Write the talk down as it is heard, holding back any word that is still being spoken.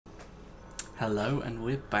Hello, and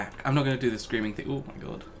we're back. I'm not going to do the screaming thing. Oh my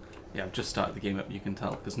god. Yeah, I've just started the game up, you can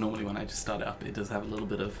tell, because normally when I just start it up, it does have a little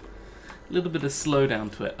bit of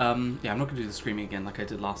slowdown to it. Yeah, I'm not going to do the screaming again like I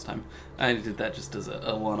did last time. I only did that just as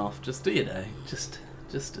a one-off, just to, you know, just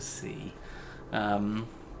to see.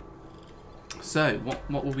 So,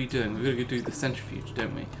 what will we doing? We're going to go do the centrifuge,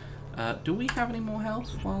 don't we? Do we have any more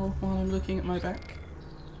health while I'm looking at my back?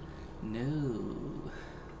 No.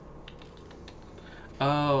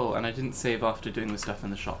 Oh, and I didn't save after doing the stuff in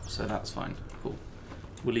the shop, so that's fine. Cool.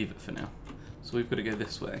 We'll leave it for now. So we've got to go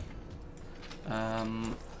this way.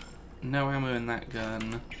 No ammo in that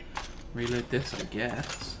gun. Reload this, I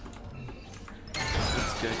guess.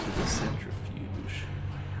 Let's go to the centrifuge.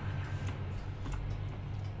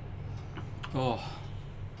 Oh.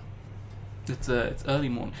 It's early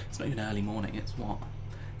morning. It's not even early morning, it's what?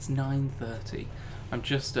 It's 9:30. I'm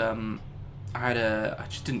just, I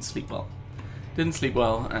just didn't sleep well. Didn't sleep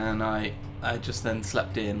well, and I just then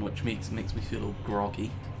slept in, which makes me feel all groggy.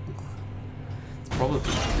 It's probably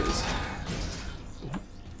because...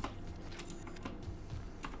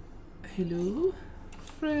 Hello,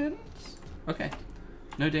 friends? Okay.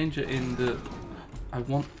 No danger in the... I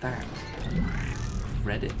want that.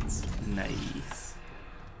 Credits. Nice.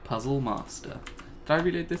 Puzzle master. Did I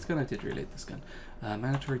reload this gun? I did reload this gun.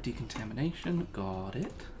 Mandatory decontamination. Got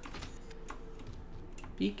it.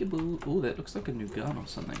 Peekaboo. Oh, that looks like a new gun or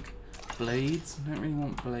something. Blades. I don't really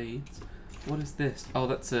want blades. What is this? Oh,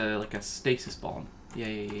 that's like a stasis bomb.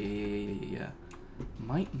 Yeah.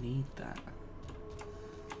 Might need that.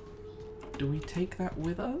 Do we take that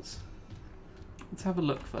with us? Let's have a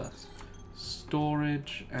look first.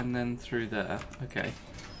 Storage, and then through there. Okay.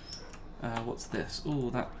 What's this?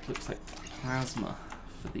 Oh, that looks like plasma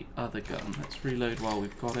for the other gun. Let's reload while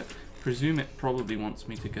we've got it. Presume it probably wants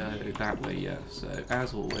me to go that way, yeah. So,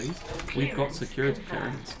 as always, we've got security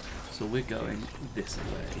clearance, so we're going this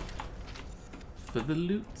way. For the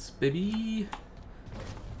loots, baby!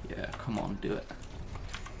 Yeah, come on, do it.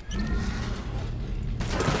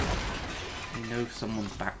 I know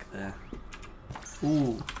someone's back there.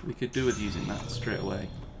 Ooh, we could do with using that straight away.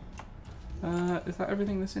 Is that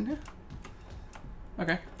everything that's in here?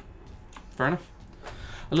 Okay, fair enough.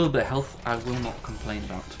 A little bit of health, I will not complain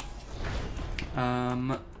about.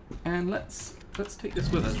 And let's take this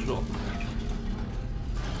with us, sure.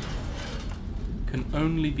 Can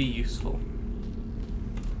only be useful.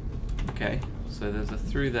 Okay, so there's a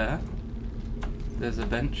through there. There's a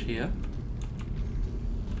bench here.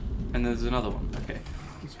 And there's another one. Okay,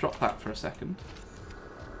 let's drop that for a second.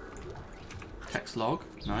 Text log,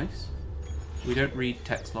 nice. We don't read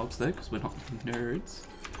text logs though, because we're not nerds.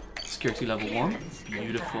 Security level 1,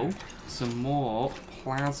 beautiful. Some more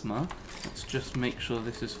plasma. Let's just make sure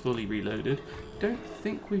this is fully reloaded. Don't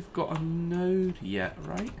think we've got a node yet,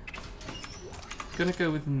 right? Gonna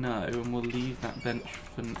go with no, and we'll leave that bench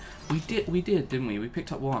for... We did, didn't we? We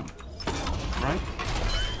picked up one, right?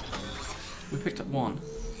 We picked up one.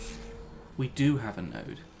 We do have a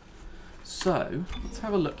node. So, let's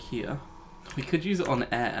have a look here. We could use it on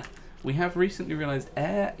air. We have recently realized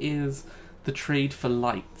air is the trade for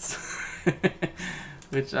lights.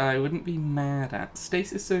 Which I wouldn't be mad at.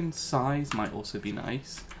 Stasis zone size might also be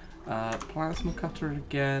nice. Plasma cutter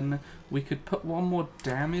again. We could put one more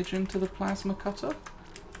damage into the plasma cutter.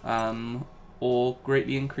 Or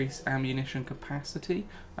greatly increase ammunition capacity.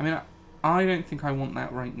 I mean, I don't think I want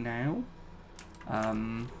that right now.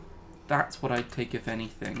 That's what I'd take if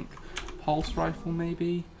anything. Pulse rifle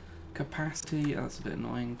maybe. Capacity, that's a bit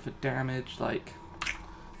annoying. For damage, like,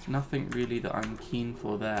 nothing really that I'm keen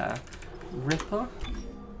for there. Ripper,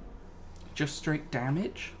 just straight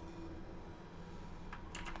damage.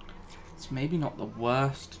 It's maybe not the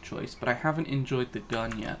worst choice, but I haven't enjoyed the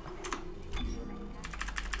gun yet.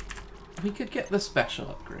 We could get the special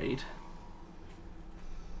upgrade.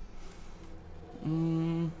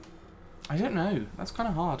 I don't know, that's kind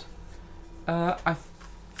of hard. I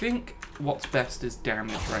think what's best is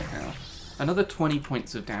damage right now. Another 20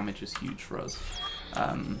 points of damage is huge for us.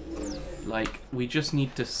 Like, we just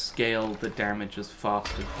need to scale the damage as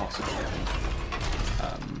fast as possible.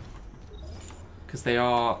 Because they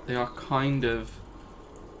are kind of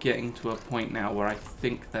getting to a point now where I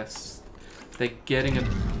think they're getting a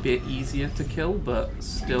bit easier to kill, but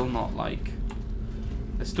still not like...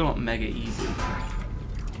 They're still not mega easy.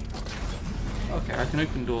 Okay, I can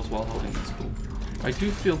open doors while holding this ball. I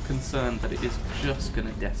do feel concerned that it is just going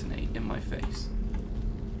to detonate in my face.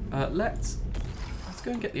 Let's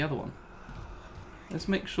go and get the other one. Let's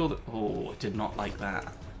make sure that... Oh, I did not like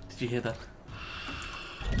that. Did you hear that?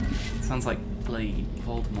 It sounds like bloody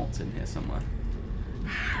Voldemort's in here somewhere.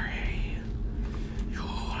 Harry, you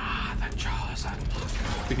are the chosen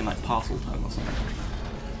Thinking like parcel tongue or something.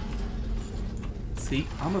 See,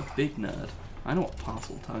 I'm a big nerd. I know what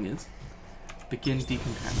parcel tongue is. Begin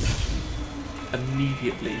decontamination.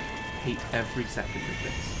 Immediately hate every second of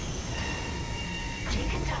this.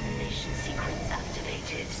 Decontamination sequence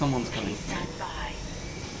activated. Someone's coming for me. Stand by.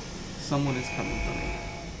 Someone is coming for me.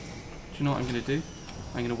 Do you know what I'm going to do?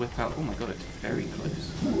 I'm going to whip out... Oh my god, it's very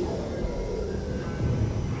close.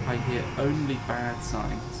 I hear only bad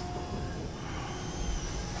signs.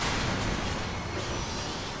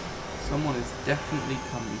 Someone is definitely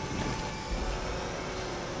coming for me.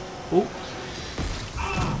 Oh!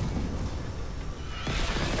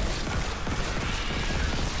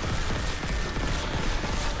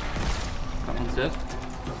 That one's dead.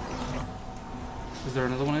 Is there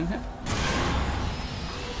another one in here?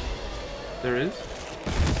 There is.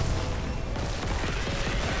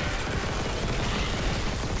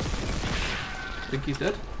 I think he's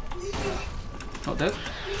dead. Not dead.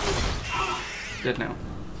 Dead now.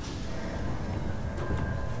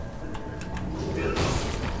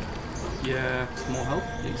 Yeah, some more help,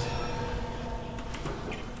 please.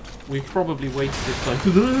 We've probably wasted like...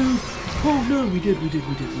 Oh no, we did.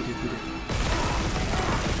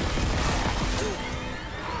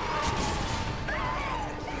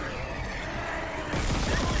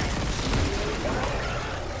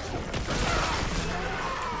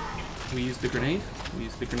 We used the grenade. We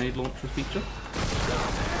used the grenade launcher feature.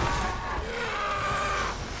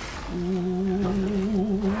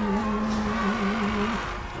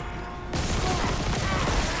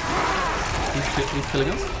 He's killing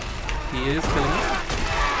us. He is killing us.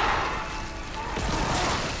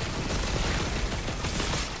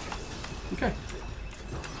 Okay.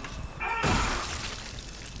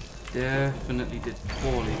 Definitely did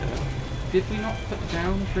poorly though. Did we not put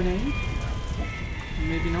down a grenade?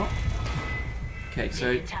 Maybe not. Okay,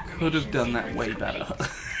 so could have done that way better.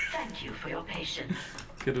 Thank you for your patience.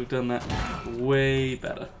 Could have done that way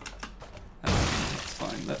better. That's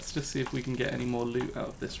fine. Let's just see if we can get any more loot out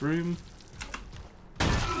of this room.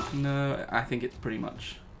 No, I think it's pretty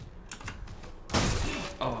much...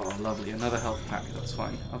 Oh, lovely. Another health pack. That's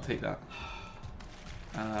fine. I'll take that.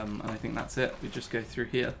 And I think that's it. We just go through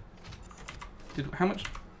here. How much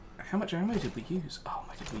ammo did we use? Oh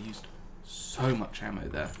my god, we used so much ammo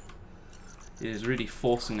there. It is really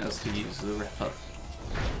forcing us to use the Ripper.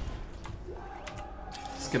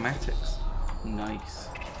 Schematics. Nice.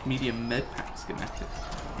 Medium med pack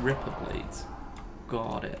schematics. Ripper blades.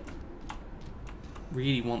 Got it.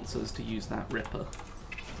 Really wants us to use that Ripper.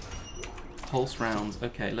 Pulse rounds.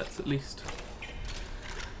 Okay, let's at least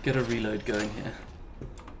get a reload going here.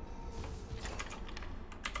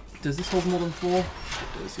 Does this hold more than 4? It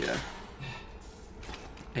does, yeah.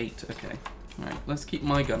 8, okay. Alright, let's keep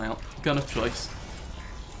my gun out. Gun of choice.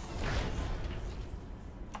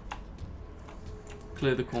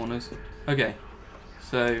 Clear the corners. Okay,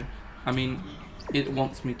 so, I mean, it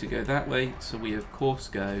wants me to go that way, so we of course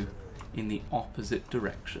go in the opposite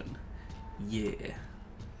direction. Yeah.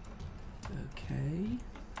 Okay.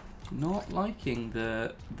 Not liking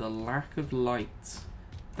the lack of lights.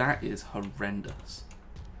 That is horrendous.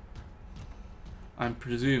 I'm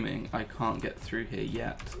presuming I can't get through here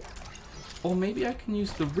yet. Or maybe I can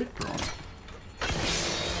use the Ripper on it.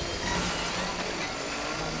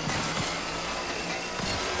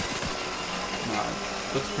 No,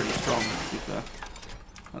 looks pretty strong to be fair.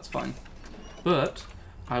 That's fine. But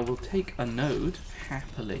I will take a node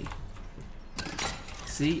happily.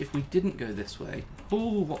 See, if we didn't go this way...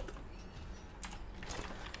 Oh, what?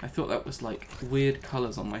 I thought that was like weird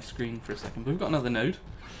colours on my screen for a second. But we've got another node.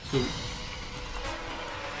 So...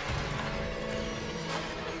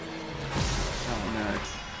 Oh no.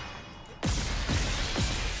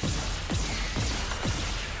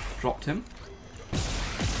 Dropped him.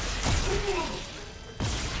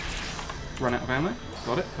 Run out of ammo.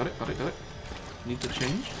 Got it, got it, got it, got it. Need to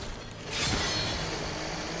change.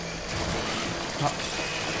 Cut.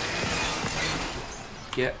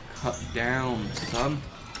 Get cut down, son.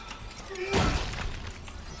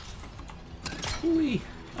 Whee.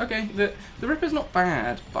 Okay, the Ripper's not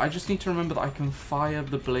bad, but I just need to remember that I can fire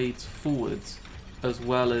the blades forwards as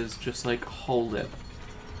well as just like hold it.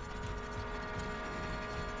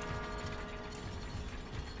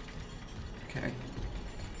 Okay.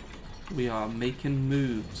 We are making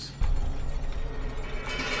moves.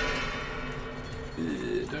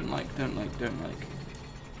 Don't like.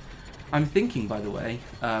 I'm thinking, by the way,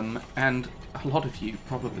 and a lot of you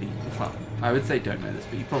probably, well, I would say don't know this,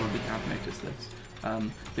 but you probably have noticed this.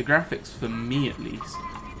 The graphics, for me at least,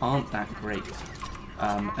 aren't that great.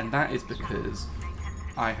 And that is because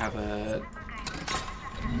I have a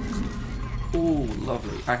Oh,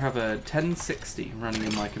 lovely. I have a 1060 running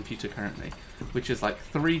in my computer currently, which is like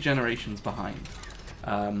 3 generations behind.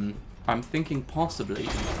 I'm thinking possibly in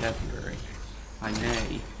February I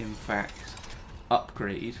may, in fact,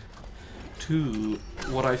 upgrade to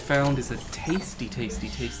what I found is a tasty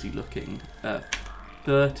looking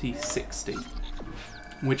 3060,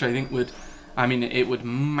 which I think would, I mean, it would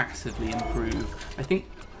massively improve. I think,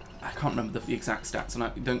 I can't remember the exact stats,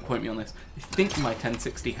 and don't quote me on this. I think my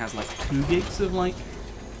 1060 has like 2 gigs of like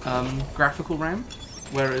graphical RAM,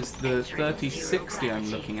 whereas the 3060 I'm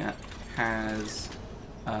looking at has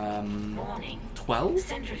 12.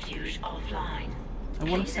 Centrifuge offline. I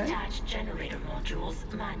want to say. Attach generator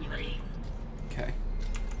modules manually. Okay.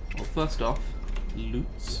 Well, first off,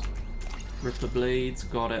 loots. Ripper blades,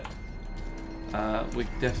 got it. We're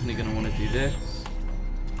definitely going to want to do this.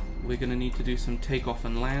 We're going to need to do some takeoff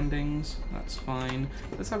and landings. That's fine.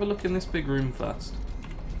 Let's have a look in this big room first.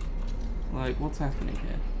 Like, what's happening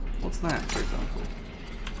here? What's that, for example?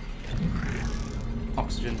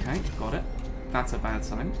 Oxygen tank, got it. That's a bad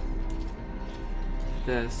sign.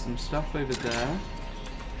 There's some stuff over there.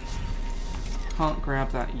 Can't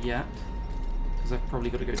grab that yet, because I've probably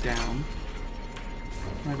got to go down.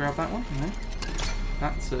 Can I grab that one? No.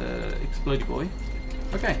 That's Explodey Boy.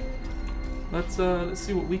 Okay. Let's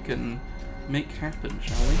see what we can make happen,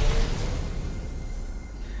 shall we?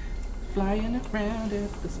 Flying around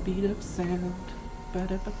at the speed of sound.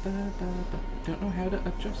 Ba-da-ba-ba-ba-ba. Don't know how to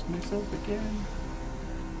adjust myself again.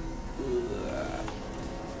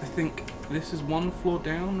 I think this is 1 floor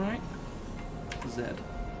down, right? Z.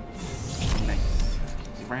 Nice.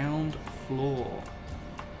 Ground floor.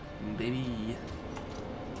 Baby.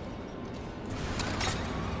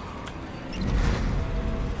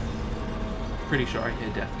 Pretty sure I hear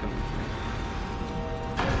death coming through.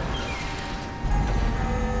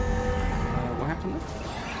 What happened there?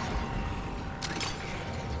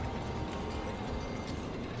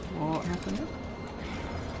 What happened there?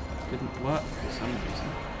 Didn't work for some reason.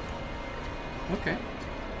 Okay.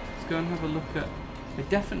 Let's go and have a look at... I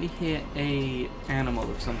definitely hear a animal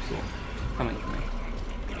of some sort coming from me.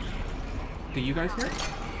 Do you guys hear it?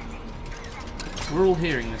 We're all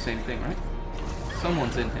hearing the same thing, right?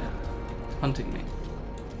 Someone's in here. Hunting me.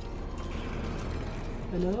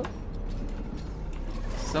 Hello?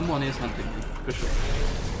 Someone is hunting me, for sure.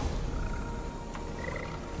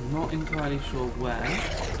 I'm not entirely sure where.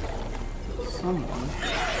 Someone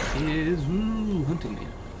is hunting me.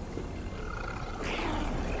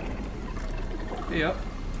 Hey up.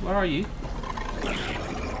 Where are you?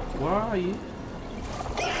 Where are you?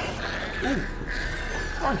 Ooh.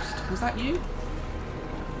 Christ, was that you?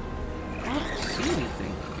 I can't see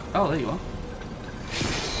anything. Oh, there you are.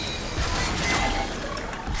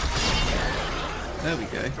 There we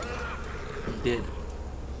go. You did.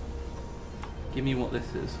 Give me what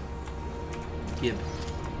this is. Gib.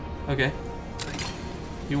 Okay.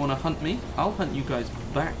 You want to hunt me? I'll hunt you guys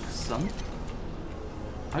back, son.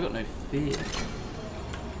 I got no fear.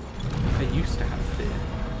 I used to have fear.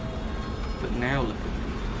 But now look at me.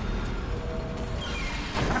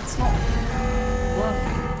 That's not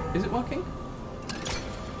working. Is it working?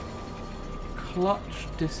 Clutch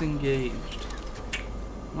disengaged.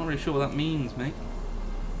 Not really sure what that means, mate.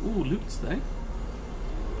 Ooh, loots though.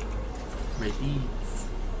 Raids.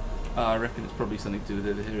 I reckon it's probably something to do with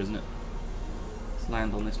over here, isn't it? Let's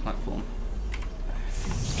land on this platform.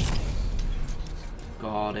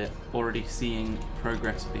 Got it. Already seeing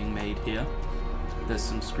progress being made here. There's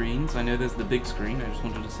some screens. I know there's the big screen. I just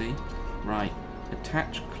wanted to see. Right.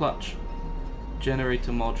 Attach clutch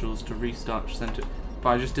generator modules to restart center. But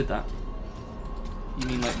I just did that. You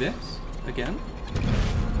mean like this? Again?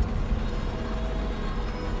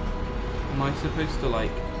 Am I supposed to like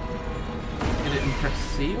hit it and press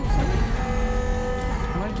C or something?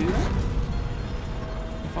 Can I do that?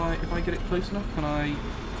 If I get it close enough, can I?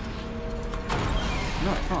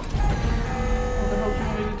 No, I can't. What the hell do you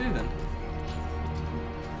want me to do then?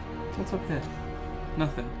 What's up here?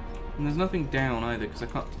 Nothing. And there's nothing down either because I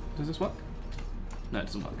can't. Does this work? No, it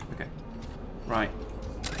doesn't work. Okay. Right.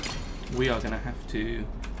 We are going to have to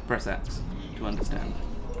press X to understand.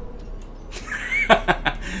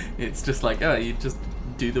 It's just like, oh, you just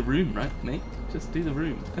do the room, right, mate? Just do the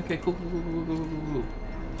room. Okay, cool.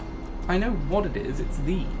 I know what it is, it's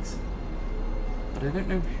these. But I don't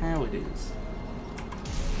know how it is.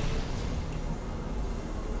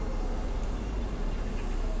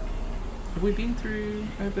 Have we been through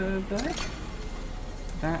over there?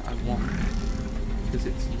 That I want. Because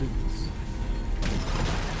it's loots.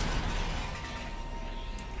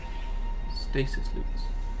 Stasis loops.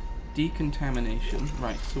 Decontamination.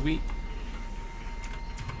 Right, so we...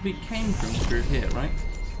 we came from through here, right?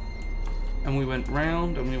 And we went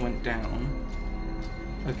round and we went down.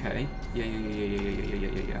 Okay.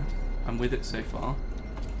 Yeah. I'm with it so far.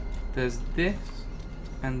 There's this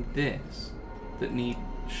and this that need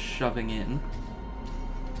shoving in.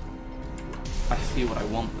 I see what I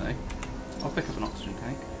want though. I'll pick up an oxygen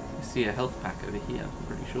tank. I see a health pack over here, I'm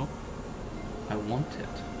pretty sure. I want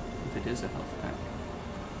it, if it is a health pack.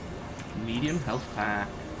 Medium health pack.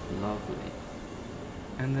 Lovely.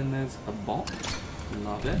 And then there's a box.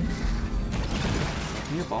 Love it.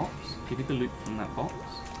 Give me a box. Give me the loot from that box.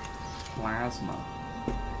 Plasma.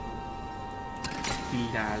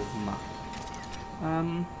 Plasma.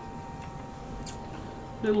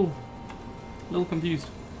 Little confused.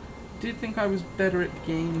 Did think I was better at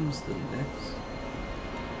games than this.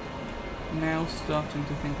 Now starting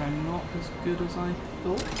to think I'm not as good as I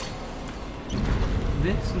thought.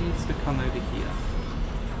 This needs to come over here.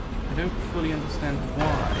 I don't fully understand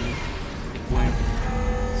why it won't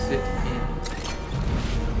sit in.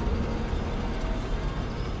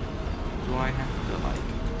 Do I have to, like,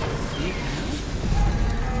 see it now?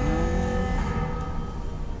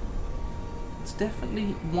 It's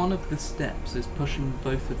definitely one of the steps is pushing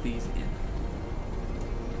both of these in.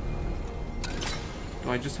 Do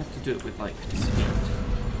I just have to do it with, like, speed?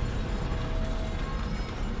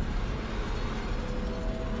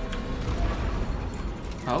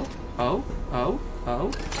 Oh.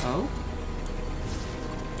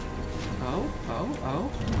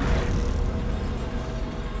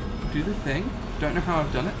 Do the thing. Don't know how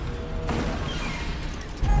I've done it.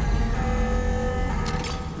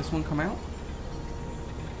 This one come out?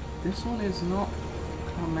 This one is not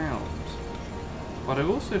come out. But I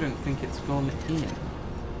also don't think it's gone in.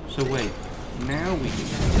 So wait, now we do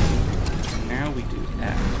F. Now we do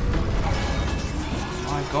F.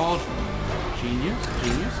 My god. Genius.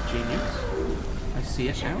 I see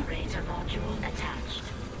it now.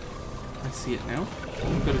 I see it now. What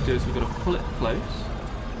we've got to do is we've got to pull it close.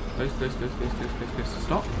 Close.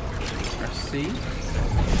 Stop. Press C.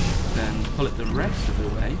 Then pull it the rest of the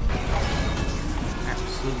way.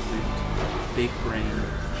 Absolute big brain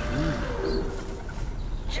genius.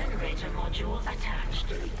 Generator module attached.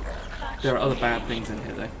 There are other bad things in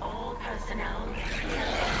here though. All personnel.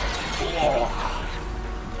 Oh.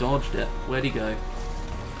 Dodged it. Where'd he go?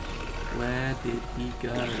 Where did he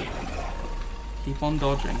go? Keep on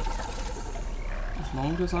dodging. As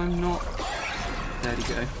long as I'm not... There he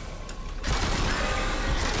go.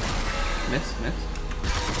 Miss.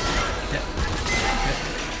 Hit.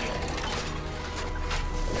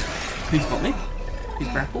 He's got me. He's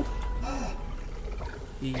grappled.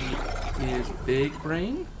 He is big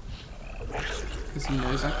brain. Because he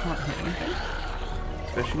knows I can't hit anything.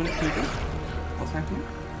 Especially when it's moving. What's happening?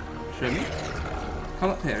 Show me. Come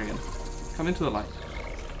up here again. Come into the light.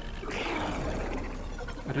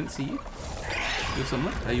 I don't see you. You're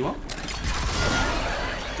somewhere. There you are.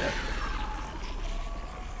 Dead.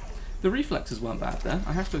 The reflexes weren't bad there,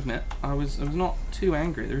 I have to admit. I was not too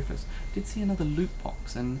angry at the reflex. Did see another loot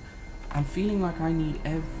box, and I'm feeling like I need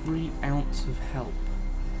every ounce of help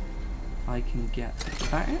I can get. Is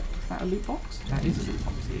that it? Is that a loot box? That is a loot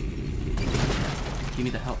box. Give me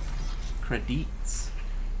the help. Credits.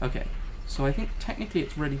 Okay, so I think technically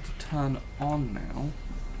it's ready to turn on now.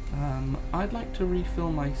 I'd like to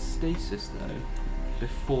refill my stasis though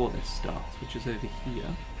before this starts, which is over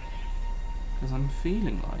here, because I'm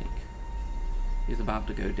feeling like it's about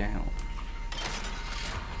to go down.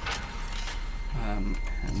 And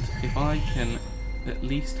if I can at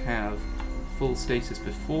least have full stasis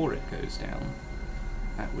before it goes down,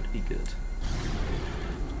 that would be good.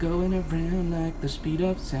 Going around like the speed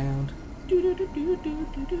of sound.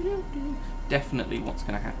 Definitely what's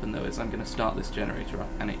going to happen though is I'm going to start this generator up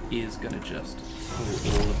and it is going to just pull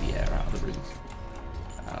all of the air out of the room.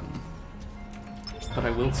 But I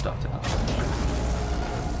will start it up.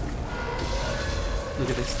 Look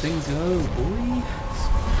at this thing go, boy.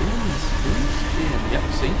 Spin. Yep,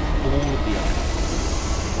 see? All of the air.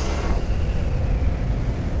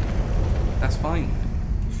 That's fine.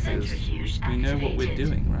 Because we know what we're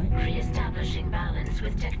doing, right? Re-establishing balance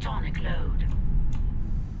with tectonic load.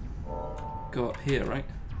 Go up here, right?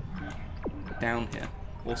 Down here.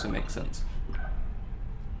 Also makes sense.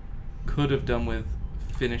 Could have done with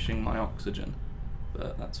finishing my oxygen,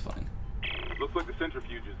 but that's fine. Looks like the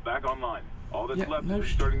centrifuge is back online. All that's left no is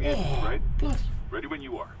restarting the engine, right? Bloody. Ready when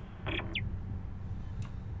you are.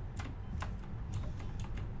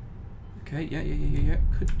 Okay, yeah.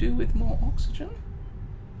 Could do with more oxygen.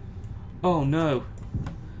 Oh no.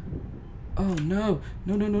 Oh no.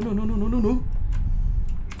 No.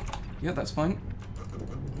 Yeah, that's fine.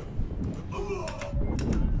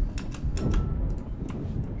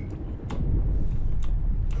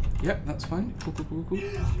 Yep, that's fine. Cool, cool, cool, cool.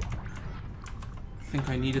 I think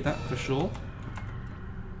I needed that for sure.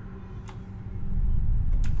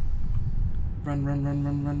 Run, run, run,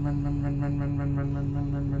 run, run, run, run, run, run, run, run, run, run,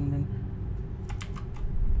 run, run, run, run.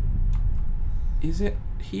 Is it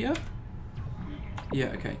here?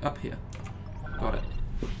 Yeah, okay, up here. Got it.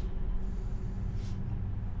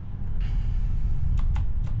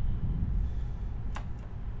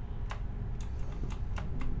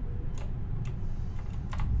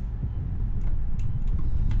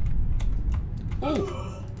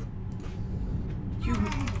 Oh! You...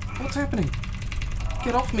 What's happening?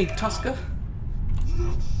 Get off me, Tusker!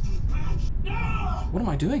 What am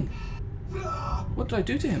I doing? What did I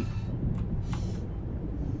do to him?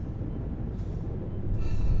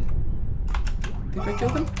 Did I kill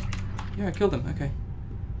them? Yeah, I killed him, okay.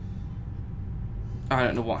 I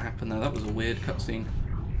don't know what happened though, that was a weird cutscene.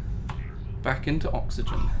 Back into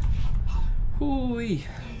oxygen. Hooey!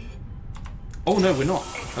 Oh no, we're not.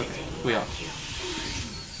 Okay, we are.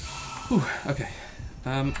 Whew, okay.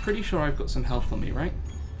 Pretty sure I've got some health on me, right?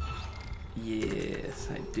 Yes,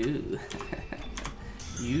 I do.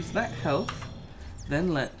 Use that health.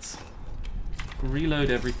 Then let's reload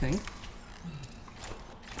everything.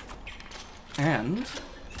 And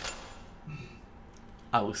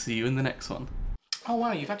I will see you in the next one. Oh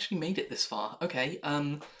wow, you've actually made it this far. Okay,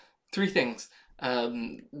 3 things.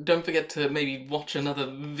 Don't forget to maybe watch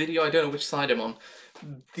another video. I don't know which side I'm on.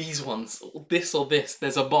 These ones, this or this,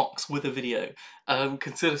 there's a box with a video.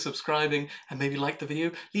 Consider subscribing and maybe like the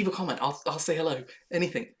video. Leave a comment, I'll say hello.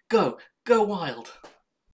 Anything. Go wild.